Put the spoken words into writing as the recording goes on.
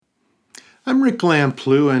I'm Rick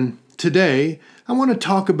Lamplew, and today I want to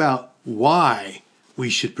talk about why we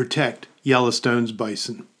should protect Yellowstone's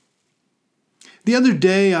bison. The other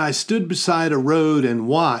day I stood beside a road and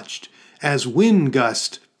watched as wind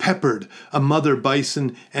gusts peppered a mother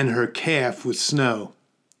bison and her calf with snow.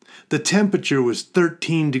 The temperature was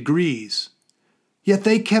 13 degrees, yet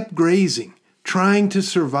they kept grazing, trying to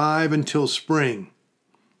survive until spring.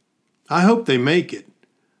 I hope they make it,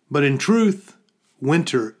 but in truth,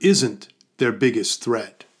 winter isn't their biggest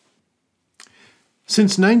threat.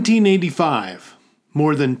 Since 1985,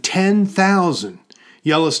 more than 10,000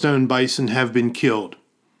 Yellowstone bison have been killed.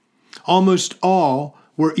 Almost all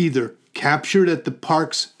were either captured at the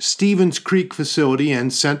park's Stevens Creek facility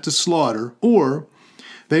and sent to slaughter, or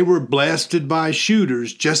they were blasted by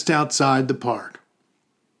shooters just outside the park.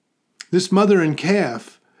 This mother and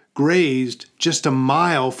calf grazed just a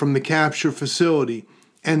mile from the capture facility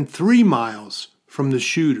and 3 miles from the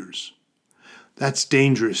shooters. That's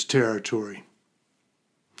dangerous territory.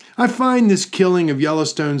 I find this killing of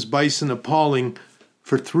Yellowstone's bison appalling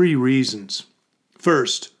for 3 reasons.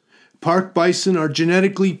 First, park bison are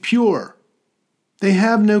genetically pure. They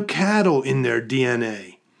have no cattle in their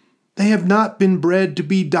DNA. They have not been bred to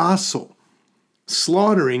be docile.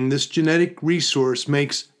 Slaughtering this genetic resource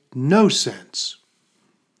makes no sense.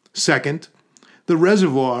 Second, the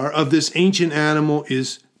reservoir of this ancient animal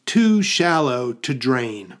is too shallow to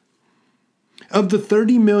drain. Of the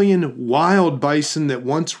 30 million wild bison that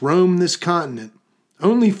once roamed this continent,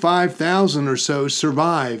 only 5,000 or so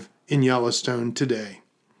survive in Yellowstone today.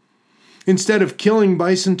 Instead of killing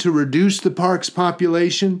bison to reduce the park's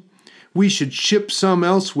population, we should ship some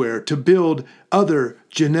elsewhere to build other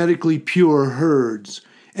genetically pure herds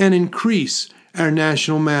and increase our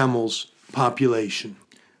national mammals population.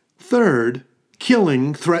 Third,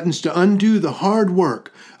 killing threatens to undo the hard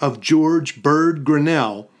work of George Bird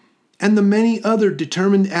Grinnell and the many other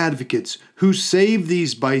determined advocates who saved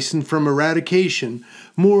these bison from eradication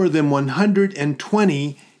more than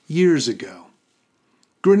 120 years ago.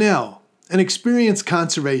 Grinnell, an experienced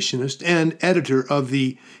conservationist and editor of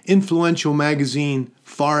the influential magazine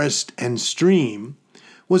Forest and Stream,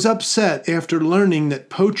 was upset after learning that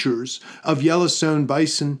poachers of Yellowstone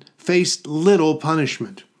bison faced little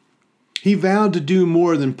punishment. He vowed to do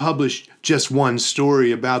more than publish just one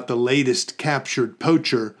story about the latest captured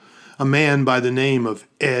poacher, a man by the name of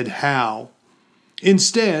Ed Howe.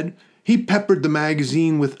 Instead, he peppered the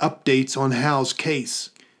magazine with updates on Howe's case.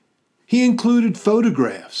 He included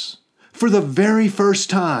photographs. For the very first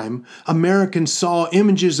time, Americans saw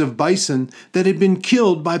images of bison that had been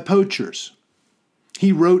killed by poachers.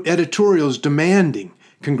 He wrote editorials demanding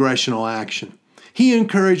congressional action. He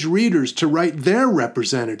encouraged readers to write their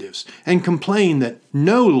representatives and complain that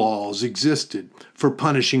no laws existed for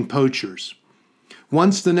punishing poachers.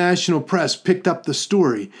 Once the national press picked up the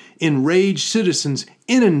story, enraged citizens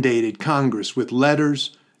inundated Congress with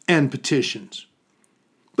letters and petitions.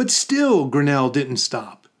 But still, Grinnell didn't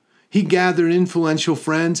stop. He gathered influential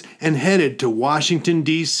friends and headed to Washington,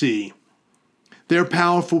 D.C. Their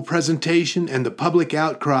powerful presentation and the public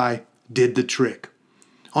outcry did the trick.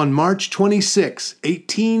 On March 26,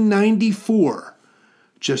 1894,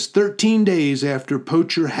 just 13 days after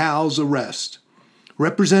poacher Howe's arrest,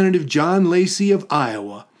 Representative John Lacey of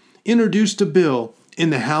Iowa introduced a bill in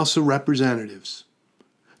the House of Representatives.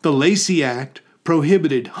 The Lacey Act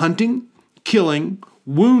prohibited hunting, killing,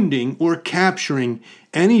 wounding, or capturing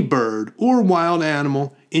any bird or wild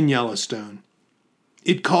animal in Yellowstone.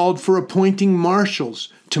 It called for appointing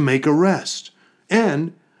marshals to make arrests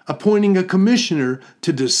and appointing a commissioner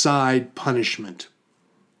to decide punishment.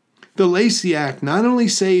 The Lacey Act not only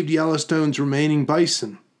saved Yellowstone's remaining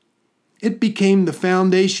bison, it became the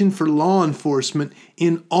foundation for law enforcement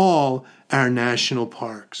in all our national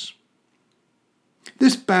parks.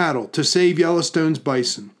 This battle to save Yellowstone's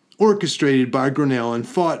bison, orchestrated by Grinnell and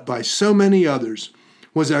fought by so many others,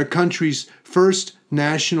 was our country's first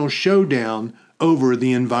national showdown over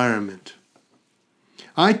the environment.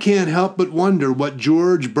 I can't help but wonder what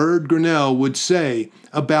George Bird Grinnell would say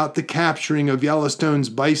about the capturing of Yellowstone's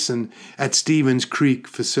bison at Stevens Creek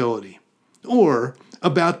facility, or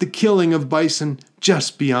about the killing of bison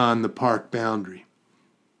just beyond the park boundary.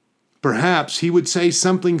 Perhaps he would say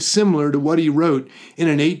something similar to what he wrote in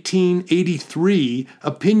an 1883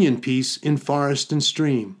 opinion piece in Forest and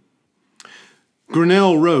Stream.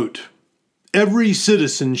 Grinnell wrote, "Every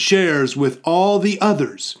citizen shares with all the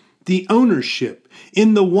others the ownership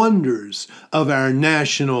in the wonders of our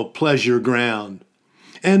national pleasure ground.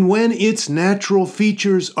 And when its natural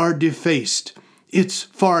features are defaced, its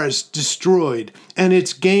forests destroyed, and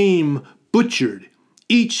its game butchered,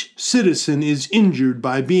 Each citizen is injured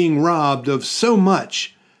by being robbed of so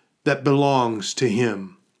much that belongs to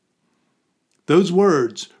him. Those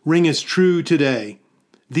words ring as true today.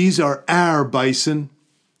 These are our bison.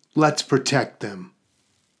 Let's protect them.